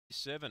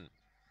7.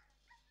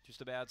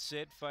 Just about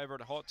set.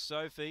 Favourite Hot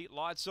Sophie.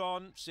 Lights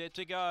on. Set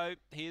to go.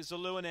 Here's the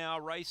lure now.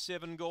 Race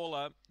 7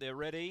 Gawler. They're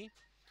ready.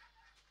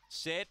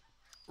 Set.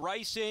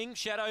 Racing.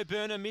 Shadow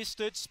Burner missed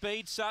it.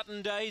 Speed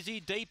Sutton Daisy.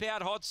 Deep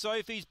out Hot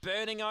Sophie's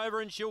burning over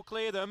and she'll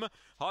clear them.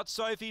 Hot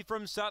Sophie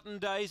from Sutton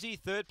Daisy.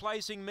 Third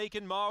placing Meek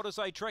and Mild as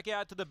they trek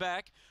out to the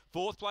back.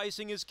 Fourth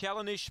placing is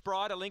Callanish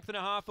Sprite, a length and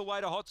a half away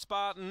to Hot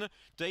Spartan.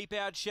 Deep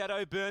out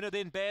Shadow Burner,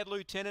 then Bad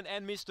Lieutenant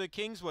and Mr.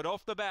 Kingswood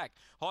off the back.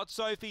 Hot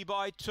Sophie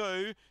by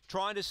 2,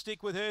 trying to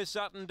stick with her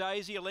Sutton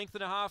Daisy, a length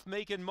and a half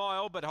Meek and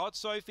Mild, but Hot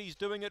Sophie's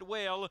doing it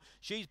well.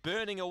 She's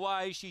burning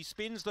away. She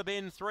spins the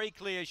bend, 3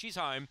 clear. She's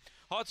home.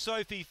 Hot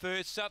Sophie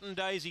first, Sutton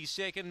Daisy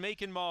second,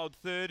 Meek and Mild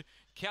third.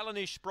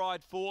 Callanish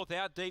Sprite fourth,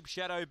 out deep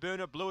Shadow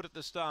Burner, blew it at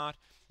the start.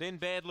 Then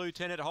Bad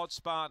Lieutenant, Hot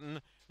Spartan,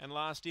 and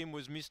last in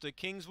was Mr.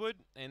 Kingswood,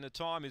 and the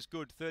time is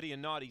good, 30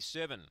 and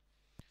 97.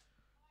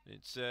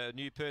 It's a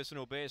new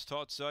personal best,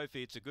 Hot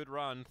Sophie. It's a good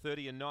run,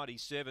 30 and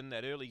 97.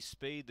 That early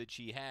speed that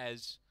she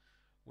has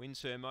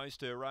wins her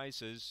most her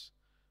races.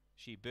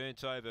 She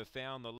burnt over, found the